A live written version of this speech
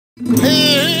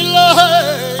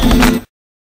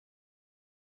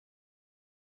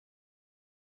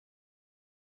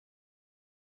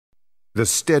The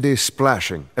steady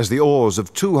splashing as the oars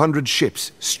of 200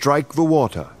 ships strike the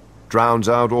water drowns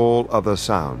out all other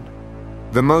sound.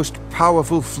 The most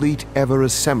powerful fleet ever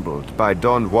assembled by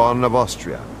Don Juan of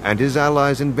Austria and his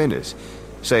allies in Venice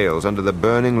sails under the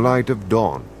burning light of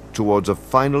dawn towards a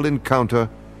final encounter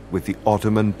with the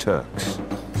Ottoman Turks.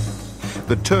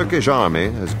 The Turkish army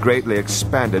has greatly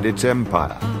expanded its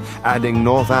empire, adding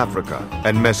North Africa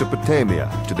and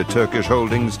Mesopotamia to the Turkish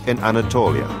holdings in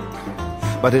Anatolia,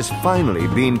 but has finally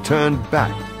been turned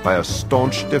back by a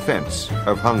staunch defense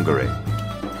of Hungary.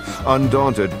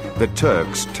 Undaunted, the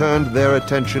Turks turned their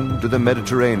attention to the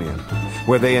Mediterranean,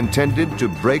 where they intended to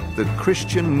break the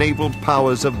Christian naval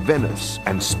powers of Venice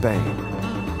and Spain.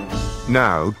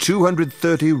 Now,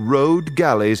 230 rowed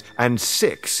galleys and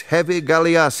 6 heavy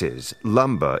galleasses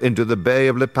lumber into the Bay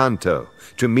of Lepanto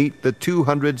to meet the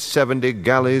 270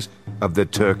 galleys of the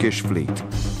Turkish fleet.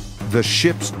 The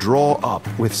ships draw up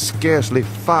with scarcely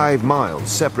 5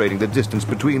 miles separating the distance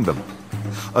between them.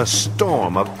 A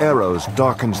storm of arrows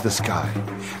darkens the sky,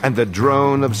 and the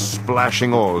drone of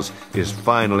splashing oars is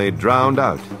finally drowned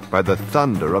out by the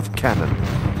thunder of cannon.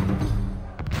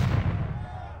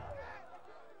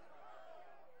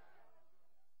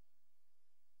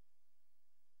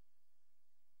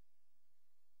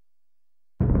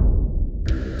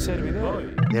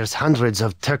 There's hundreds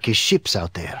of Turkish ships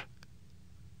out there.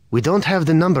 We don't have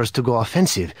the numbers to go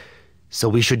offensive, so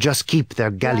we should just keep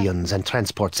their galleons and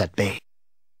transports at bay.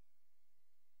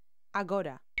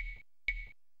 Agora.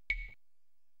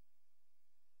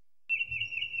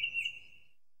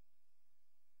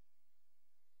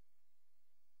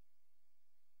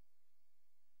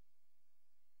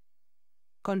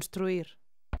 Construir.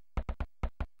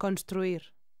 Construir.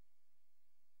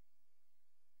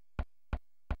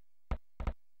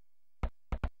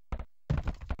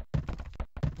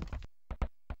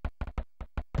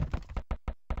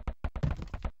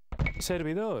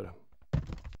 Servidor.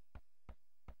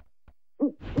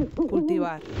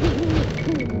 Cultivar.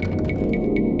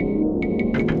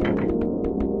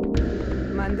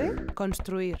 Mande.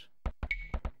 Construir.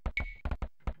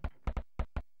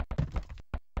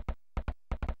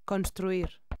 Construir.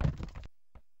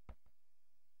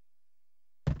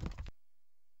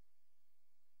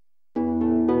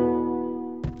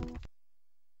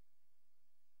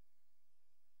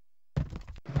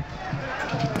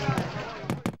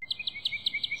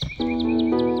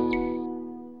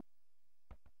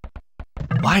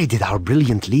 Why did our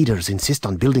brilliant leaders insist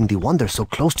on building the wonder so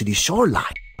close to the shoreline?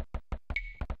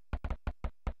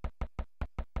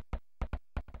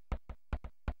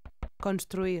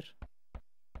 Construir.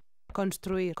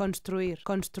 Construir. Construir.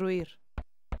 Construir.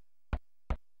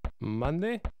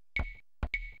 Mande.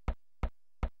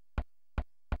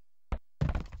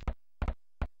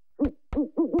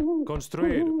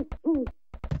 Construir.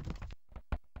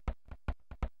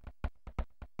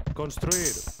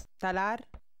 Construir. Talar.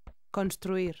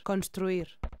 Construir. Construir.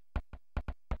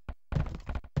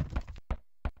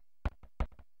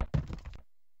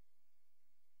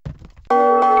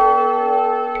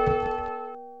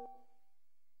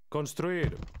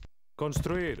 Construir.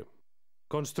 Construir.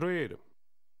 Construir.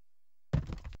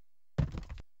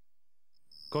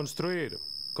 Construir.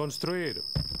 Construir.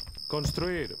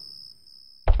 Construir.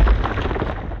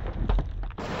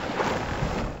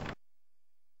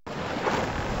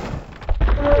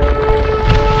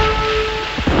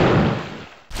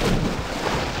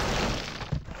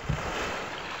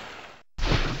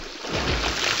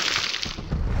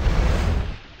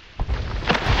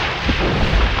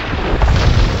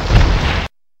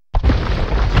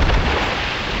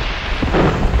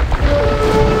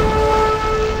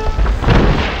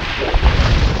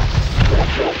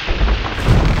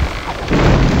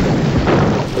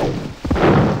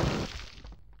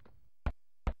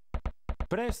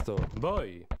 Presto,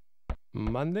 voy.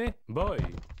 Mande, voy.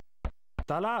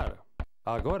 Talar,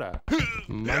 agora.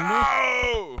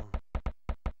 Mande.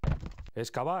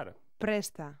 Excavar.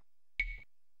 Presta.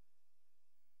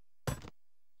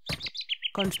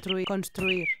 Construir.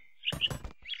 Construir.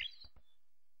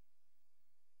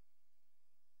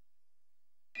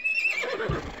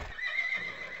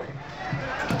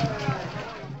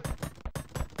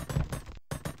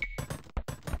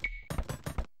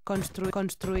 Construir.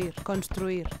 Construir.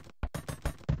 Construir.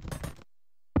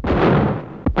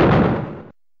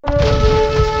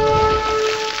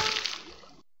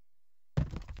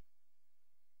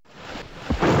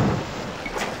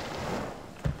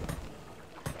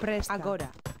 Presta.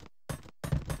 Agora.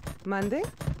 Mande.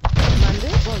 Mande.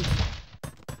 Voy.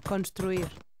 Construir.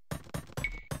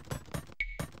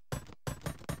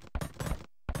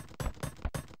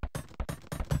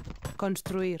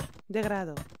 Construir. De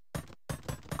grado.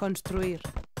 Construir.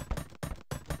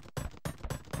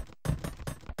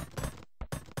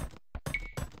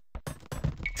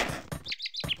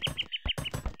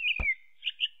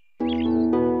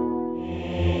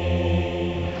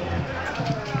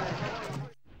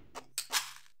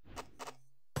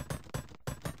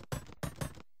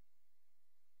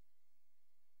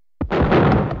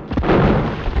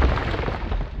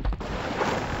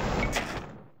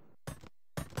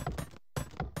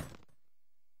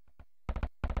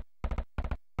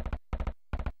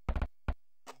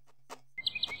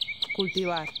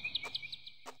 Cultivar.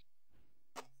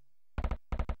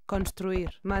 Construir.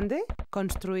 ¿Mande?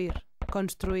 Construir.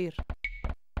 Construir.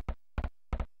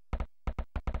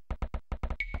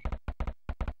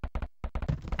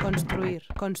 Construir.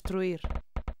 Construir.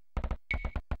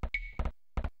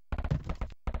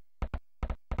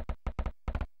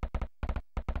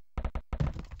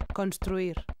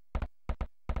 Construir.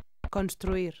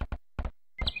 Construir.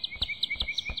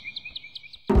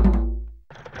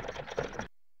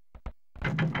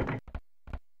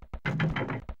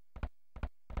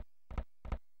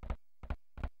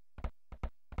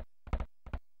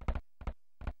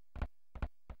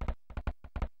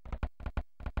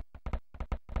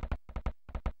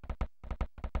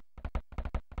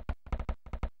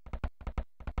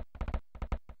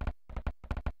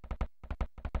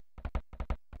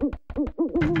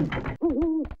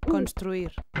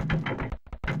 Construir.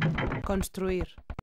 Construir.